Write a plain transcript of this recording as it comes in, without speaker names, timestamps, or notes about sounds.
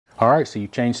All right, so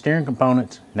you've changed steering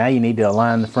components. Now you need to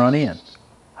align the front end.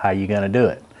 How are you going to do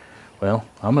it? Well,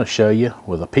 I'm going to show you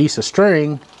with a piece of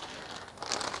string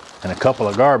and a couple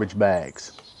of garbage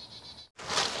bags.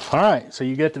 All right, so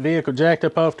you got the vehicle jacked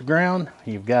up off the ground.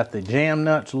 You've got the jam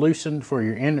nuts loosened for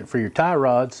your tie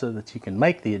rods so that you can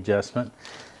make the adjustment.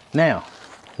 Now,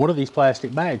 what are these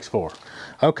plastic bags for?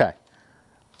 Okay,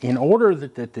 in order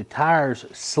that the tires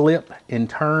slip and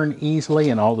turn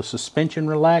easily and all the suspension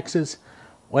relaxes,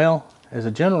 well, as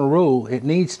a general rule, it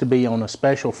needs to be on a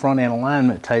special front end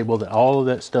alignment table that all of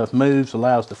that stuff moves,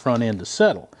 allows the front end to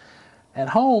settle. At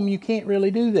home, you can't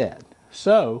really do that.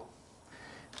 So,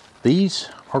 these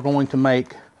are going to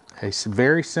make a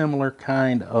very similar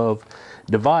kind of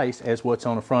device as what's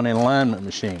on a front end alignment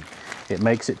machine. It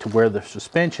makes it to where the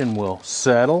suspension will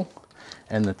settle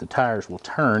and that the tires will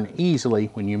turn easily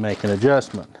when you make an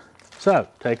adjustment. So,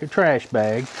 take a trash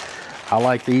bag. I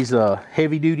like these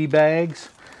heavy duty bags.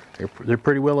 They're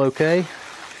pretty well okay.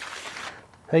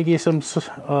 Take you some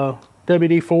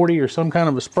WD-40 or some kind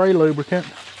of a spray lubricant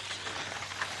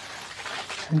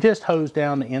and just hose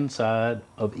down the inside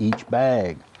of each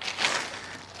bag.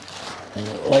 And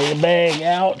lay the bag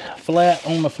out flat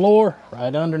on the floor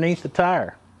right underneath the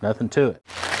tire. Nothing to it.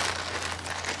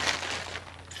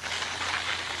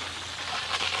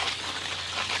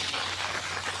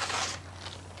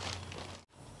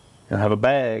 You'll have a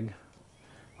bag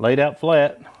laid out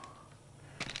flat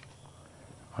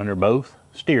under both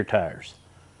steer tires.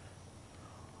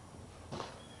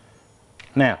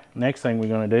 Now, next thing we're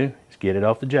going to do is get it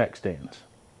off the jack stands.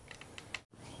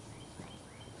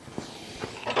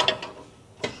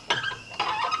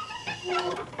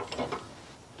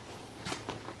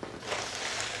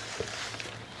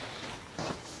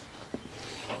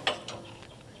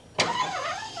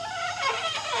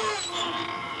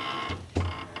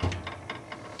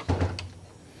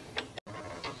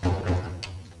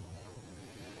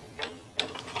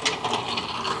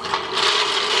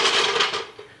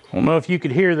 I don't know if you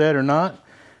could hear that or not,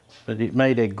 but it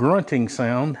made a grunting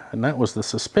sound, and that was the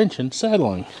suspension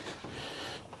settling.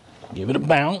 Give it a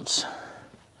bounce,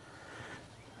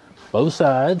 both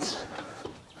sides,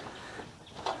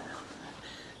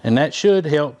 and that should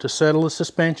help to settle the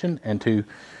suspension and to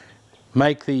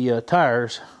make the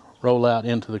tires roll out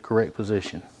into the correct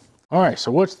position. All right,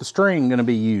 so what's the string going to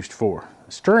be used for?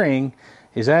 The string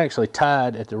is actually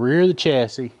tied at the rear of the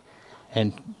chassis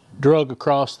and drug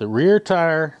across the rear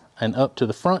tire and up to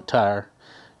the front tire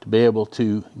to be able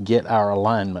to get our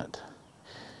alignment.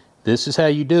 This is how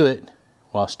you do it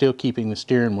while still keeping the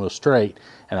steering wheel straight,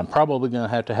 and I'm probably going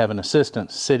to have an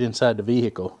assistant sit inside the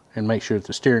vehicle and make sure that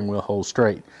the steering wheel holds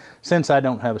straight, since I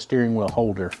don't have a steering wheel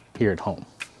holder here at home.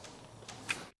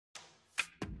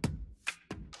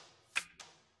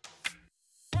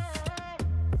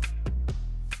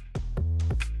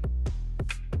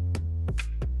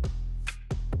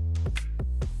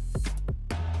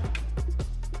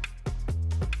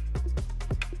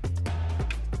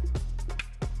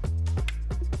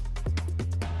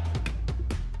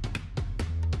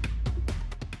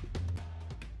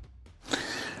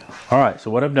 All right,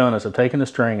 so what I've done is I've taken the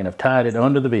string and I've tied it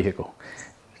under the vehicle.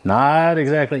 Not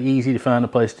exactly easy to find a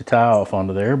place to tie off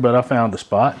onto there, but I found a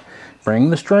spot. Bring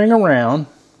the string around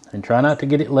and try not to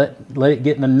get it let it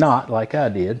get in a knot like I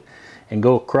did, and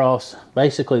go across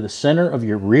basically the center of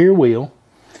your rear wheel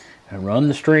and run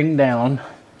the string down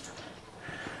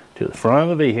to the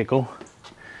front of the vehicle.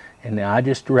 And now I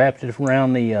just wrapped it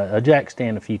around the jack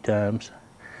stand a few times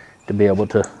to be able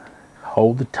to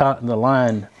hold the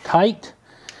line tight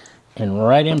and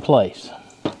right in place.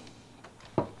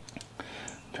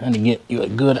 Trying to get you a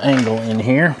good angle in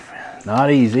here.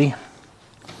 Not easy.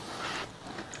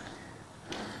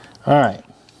 All right.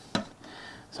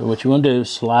 So what you want to do is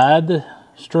slide the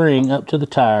string up to the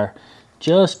tire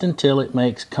just until it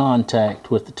makes contact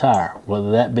with the tire,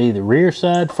 whether that be the rear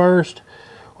side first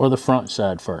or the front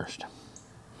side first.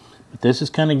 But this is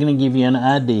kind of going to give you an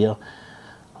idea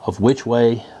of which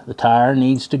way the tire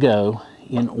needs to go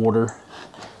in order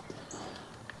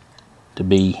to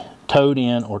be towed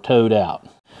in or towed out.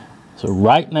 So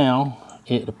right now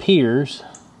it appears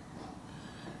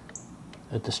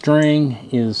that the string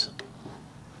is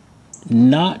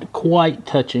not quite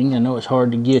touching. I know it's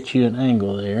hard to get you an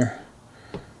angle there.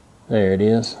 There it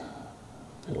is.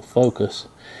 It'll focus.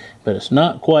 But it's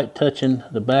not quite touching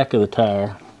the back of the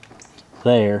tire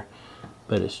there,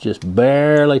 but it's just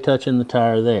barely touching the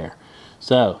tire there.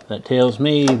 So that tells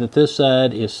me that this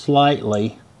side is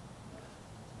slightly,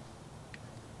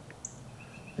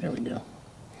 there we go,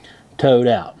 towed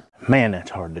out. Man,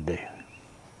 that's hard to do.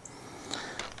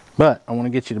 But I want to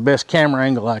get you the best camera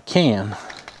angle I can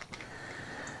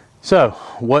So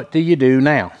what do you do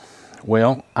now?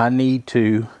 Well, I need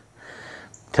to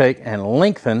take and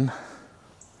lengthen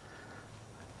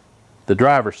the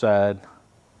driver's side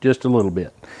just a little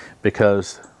bit,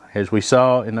 because as we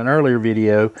saw in an earlier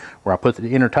video where I put the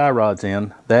inner tie rods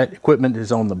in, that equipment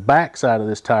is on the back side of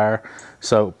this tire,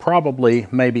 so probably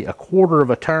maybe a quarter of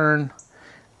a turn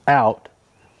out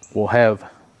will have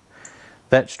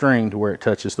that string to where it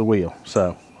touches the wheel.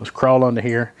 So let's crawl under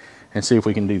here and see if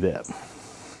we can do that.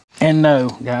 And no,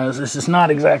 guys, this is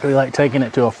not exactly like taking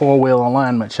it to a four-wheel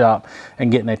alignment shop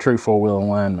and getting a true four-wheel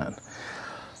alignment.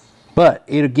 But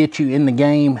it'll get you in the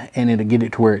game, and it'll get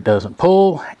it to where it doesn't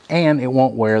pull, and it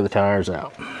won't wear the tires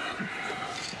out.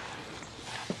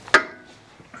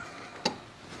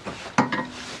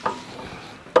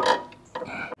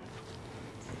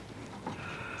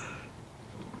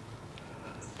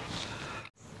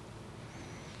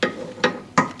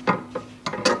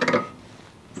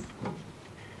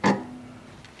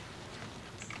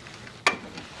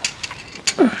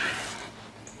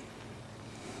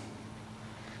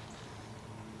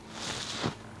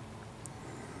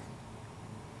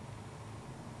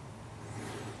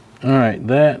 Alright,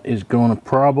 that is going to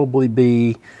probably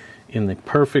be in the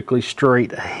perfectly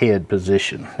straight ahead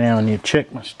position. Now I need to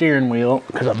check my steering wheel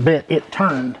because I bet it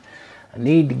turned. I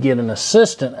need to get an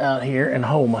assistant out here and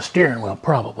hold my steering wheel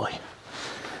probably.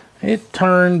 It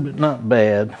turned, but not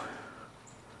bad.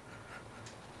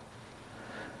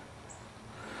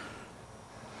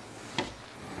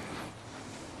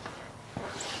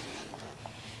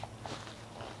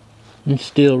 It's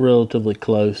still relatively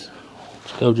close.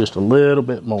 Let's go just a little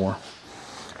bit more.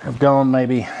 I've gone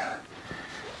maybe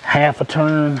half a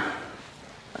turn,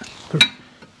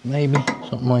 maybe,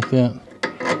 something like that.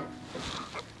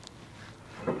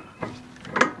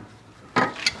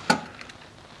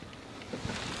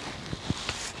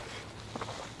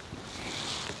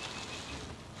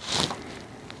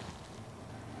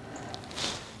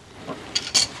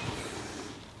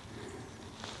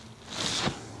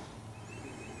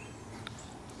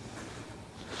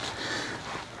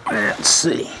 Let's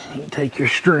see, you take your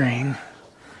string,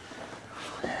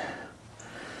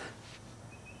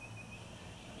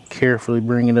 carefully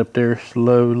bring it up there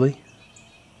slowly.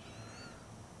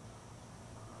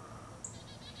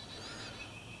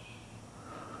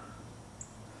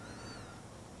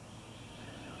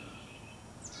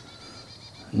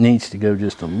 Needs to go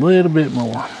just a little bit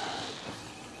more.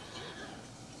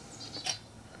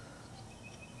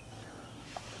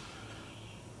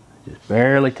 Just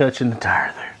barely touching the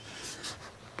tire there.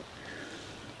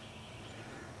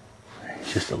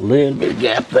 Just a little bit of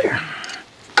gap there.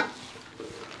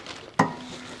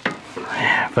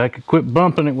 If I could quit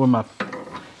bumping it with my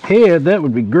head, that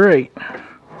would be great.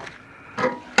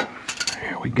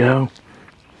 There we go.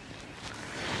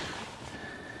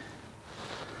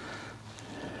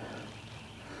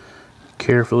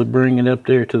 Carefully bring it up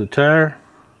there to the tire.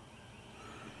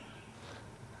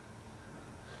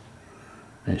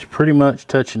 And it's pretty much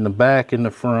touching the back and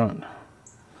the front.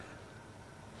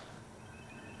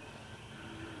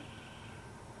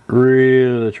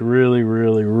 It's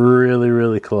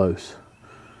really close.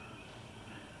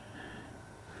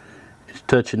 It's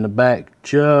touching the back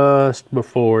just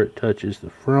before it touches the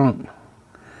front.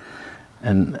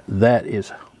 And that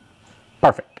is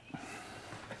perfect.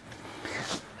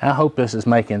 I hope this is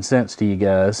making sense to you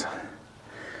guys.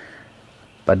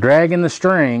 By dragging the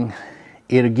string,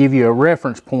 it'll give you a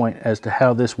reference point as to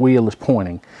how this wheel is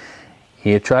pointing.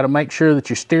 You try to make sure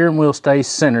that your steering wheel stays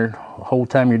centered the whole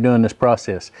time you're doing this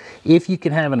process. If you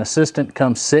can have an assistant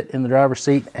come sit in the driver's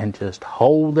seat and just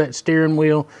hold that steering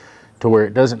wheel to where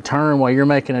it doesn't turn while you're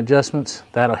making adjustments,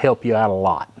 that'll help you out a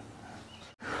lot.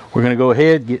 We're going to go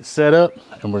ahead, get set up,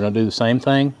 and we're going to do the same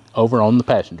thing over on the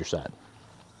passenger side.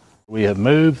 We have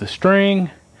moved the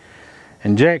string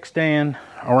and jack stand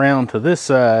around to this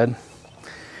side,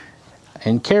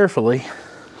 and carefully,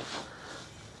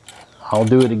 I'll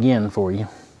do it again for you.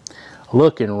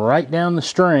 Looking right down the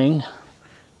string,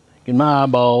 taking my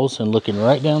eyeballs and looking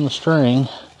right down the string,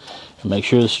 and make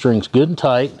sure the string's good and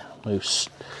tight.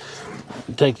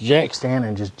 Take the jack stand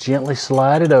and just gently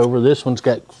slide it over. This one's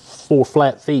got 4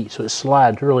 flat feet, so it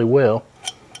slides really well.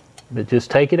 But just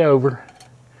take it over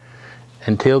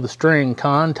until the string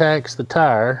contacts the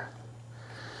tire,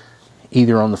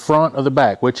 either on the front or the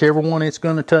back, whichever one it's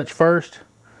going to touch first.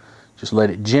 Just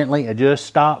let it gently adjust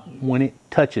stop when it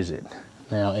touches it.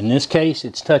 Now in this case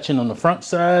it's touching on the front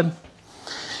side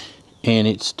and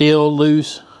it's still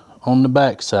loose on the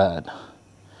back side.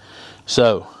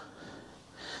 So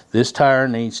this tire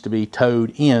needs to be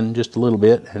towed in just a little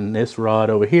bit, and this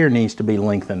rod over here needs to be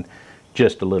lengthened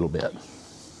just a little bit.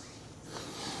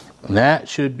 And that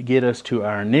should get us to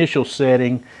our initial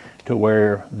setting, to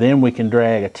where then we can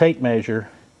drag a tape measure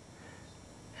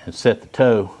and set the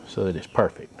toe so that it's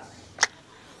perfect.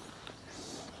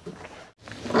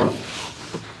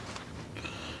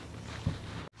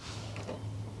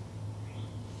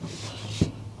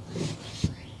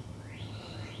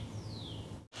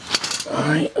 All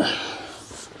right.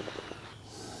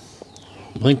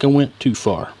 I think I went too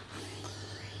far.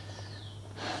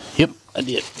 Yep, I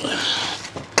did.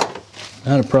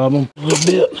 Not a problem. A little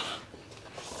bit.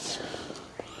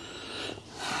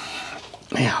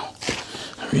 Now,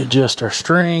 readjust our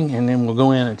string, and then we'll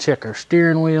go in and check our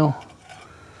steering wheel.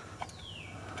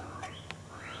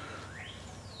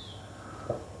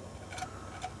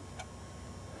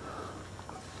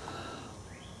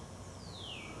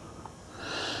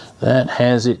 That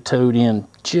has it towed in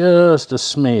just a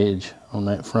smidge on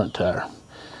that front tire,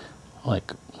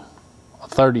 like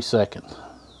 30 seconds,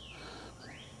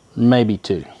 maybe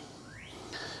 2.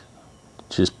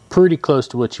 Which is pretty close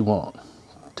to what you want.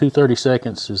 2 30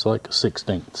 seconds is like a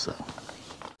 1/16. So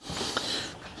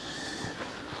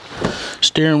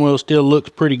steering wheel still looks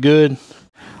pretty good.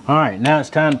 All right, now it's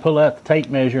time to pull out the tape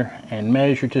measure and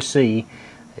measure to see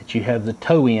that you have the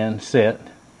toe end set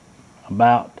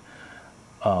about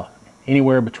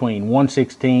anywhere between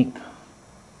 1/16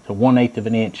 to 1/8 of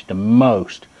an inch the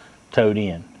most towed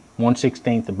in.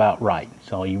 1/16 about right.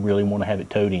 So you really want to have it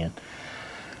towed in.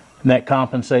 And that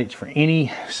compensates for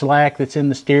any slack that's in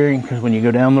the steering, because when you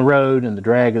go down the road and the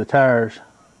drag of the tires,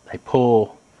 they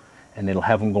pull and it'll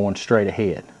have them going straight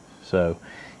ahead. So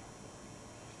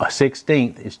a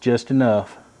 1/16 is just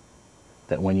enough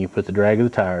that when you put the drag of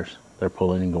the tires, they're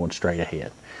pulling and going straight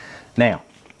ahead. Now,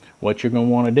 what you're going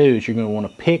to want to do is you're going to want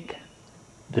to pick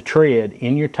the tread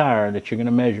in your tire that you're going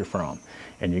to measure from,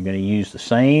 and you're going to use the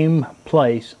same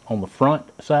place on the front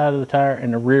side of the tire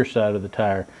and the rear side of the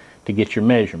tire to get your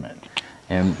measurement.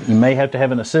 And you may have to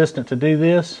have an assistant to do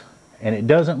this, and it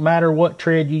doesn't matter what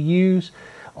tread you use.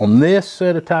 On this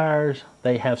set of tires,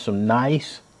 they have some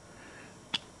nice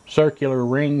circular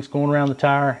rings going around the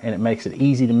tire, and it makes it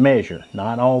easy to measure.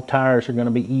 Not all tires are going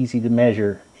to be easy to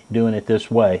measure doing it this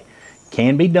way.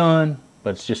 Can be done,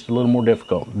 but it's just a little more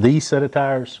difficult. These set of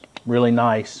tires, really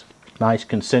nice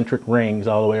concentric rings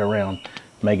all the way around,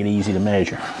 make it easy to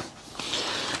measure.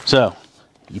 So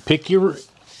you pick your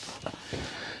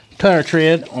tire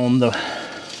tread on that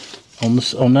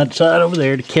side over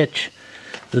there to catch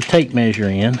the tape measure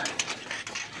in,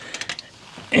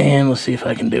 and let's see if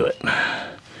I can do it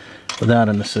without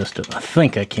an assistant. I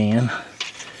think I can.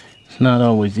 It's not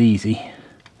always easy.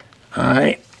 All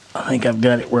right, I think I've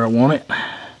got it where I want it.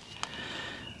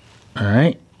 All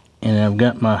right, and I've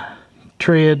got my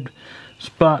tread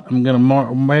spot I'm going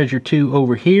to measure to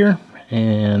over here,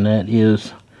 and that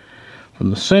is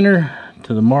from the center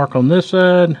to the mark on this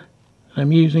side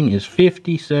I'm using is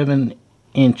 57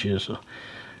 inches,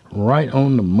 right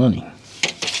on the money.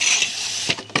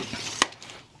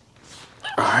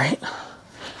 All right,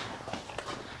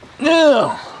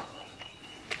 now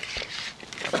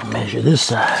measure this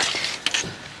side.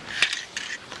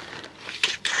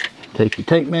 Take your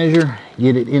tape measure,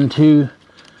 get it into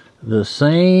the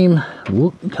same,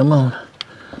 whoop, come on,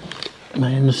 am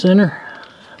I in the center?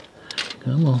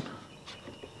 Come on.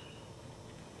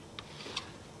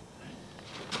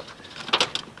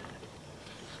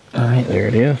 All right, there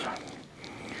it is.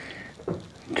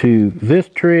 To this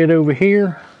tread over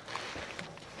here.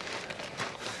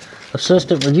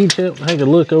 Assistant, would you take a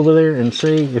look over there and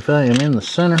see if I am in the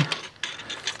center?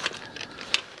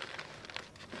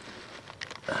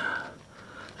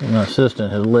 My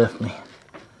assistant has left me.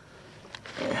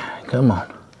 Come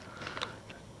on.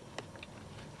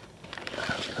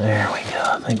 There we go.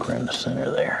 I think we're in the center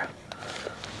there.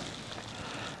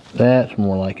 That's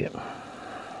more like it.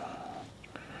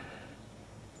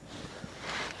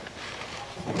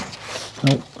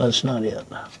 Nope, that's not it.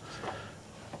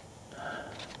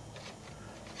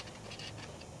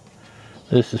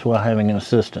 This is why having an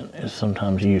assistant is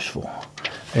sometimes useful.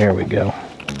 There we go.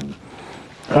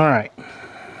 All right.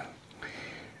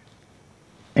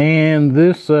 And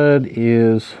this side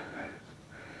is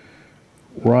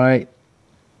right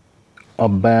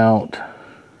about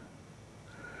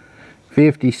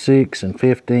 56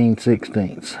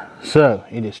 15/16. So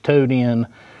it is towed in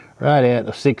right at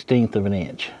a 1/16 of an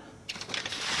inch.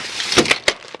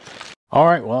 All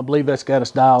right, well, I believe that's got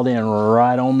us dialed in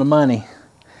right on the money.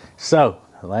 So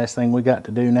the last thing we got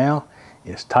to do now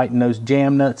is tighten those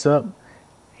jam nuts up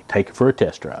and take it for a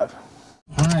test drive.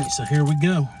 All right, so here we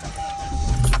go.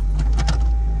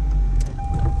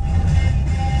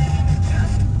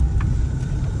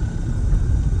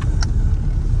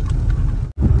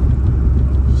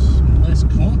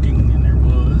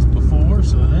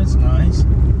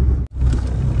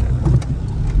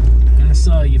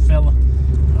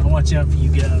 catch up for you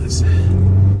guys. Yeah,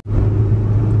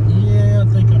 I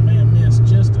think I may have missed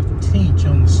just a tinch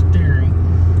on the steering.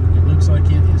 It looks like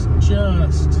it is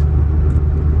just a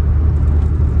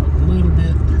little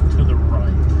bit to the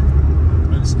right,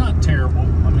 but it's not terrible.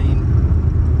 I mean,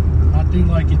 I do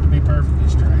like it to be perfectly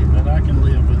straight, but I can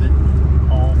live with it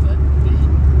off. That would be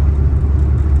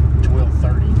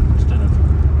 12:30 instead of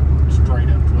straight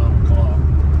up 12 o'clock.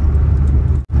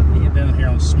 We get down here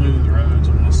on smooth roads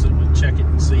and we'll check it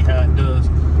and see how it does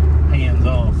hands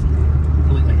off,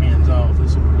 completely hands off.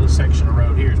 This section of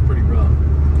road here is pretty rough.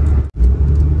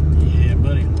 Yeah,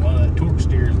 buddy, a lot of that torque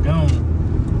steer is gone.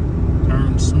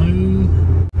 Turn smooth.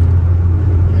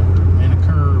 Yep, in a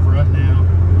curve right now.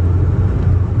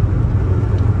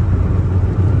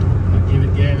 I give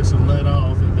it gas and let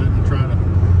off. It doesn't try to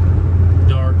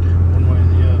dart one way or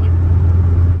the other.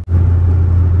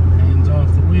 Hands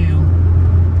off the wheel.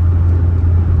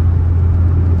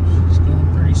 She's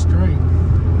going pretty straight.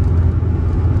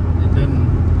 It doesn't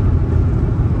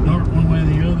dart one way or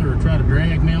the other or try to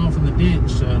drag me off in the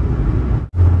ditch. So,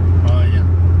 oh yeah,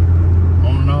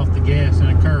 on and off the gas in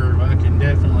a curve, I can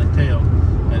definitely tell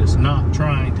that it's not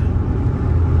trying to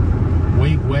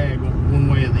wig-wag one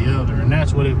way or the other. And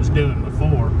that's what it was doing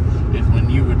before. Is when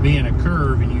you would be in a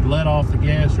curve and you let off the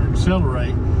gas or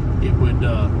accelerate, it would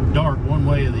dart one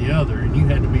way or the other, and you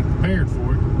had to be prepared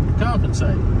for it to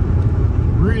compensate.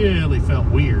 It really felt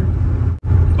weird.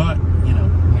 But, you know,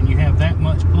 when you have that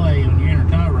much play on your inner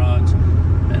tie rods,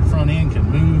 that front end can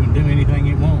move and do anything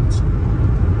it wants.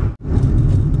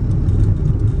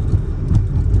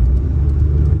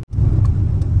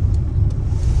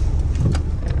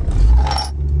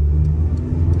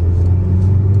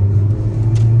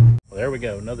 Well, there we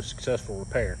go, another successful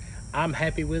repair. I'm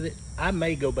happy with it. I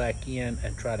may go back in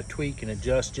and try to tweak and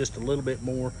adjust just a little bit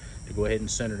more to go ahead and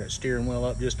center that steering wheel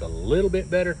up just a little bit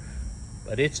better.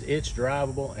 But it's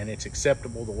drivable and it's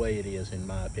acceptable the way it is, in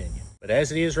my opinion. But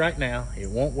as it is right now, it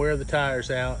won't wear the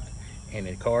tires out and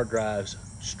the car drives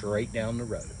straight down the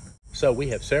road. So we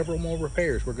have several more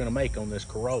repairs we're going to make on this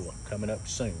Corolla coming up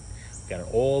soon. We've got an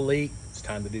oil leak. It's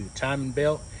time to do the timing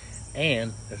belt,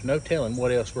 and there's no telling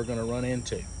what else we're going to run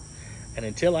into. And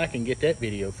until I can get that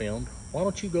video filmed, why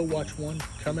don't you go watch one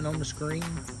coming on the screen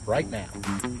right now?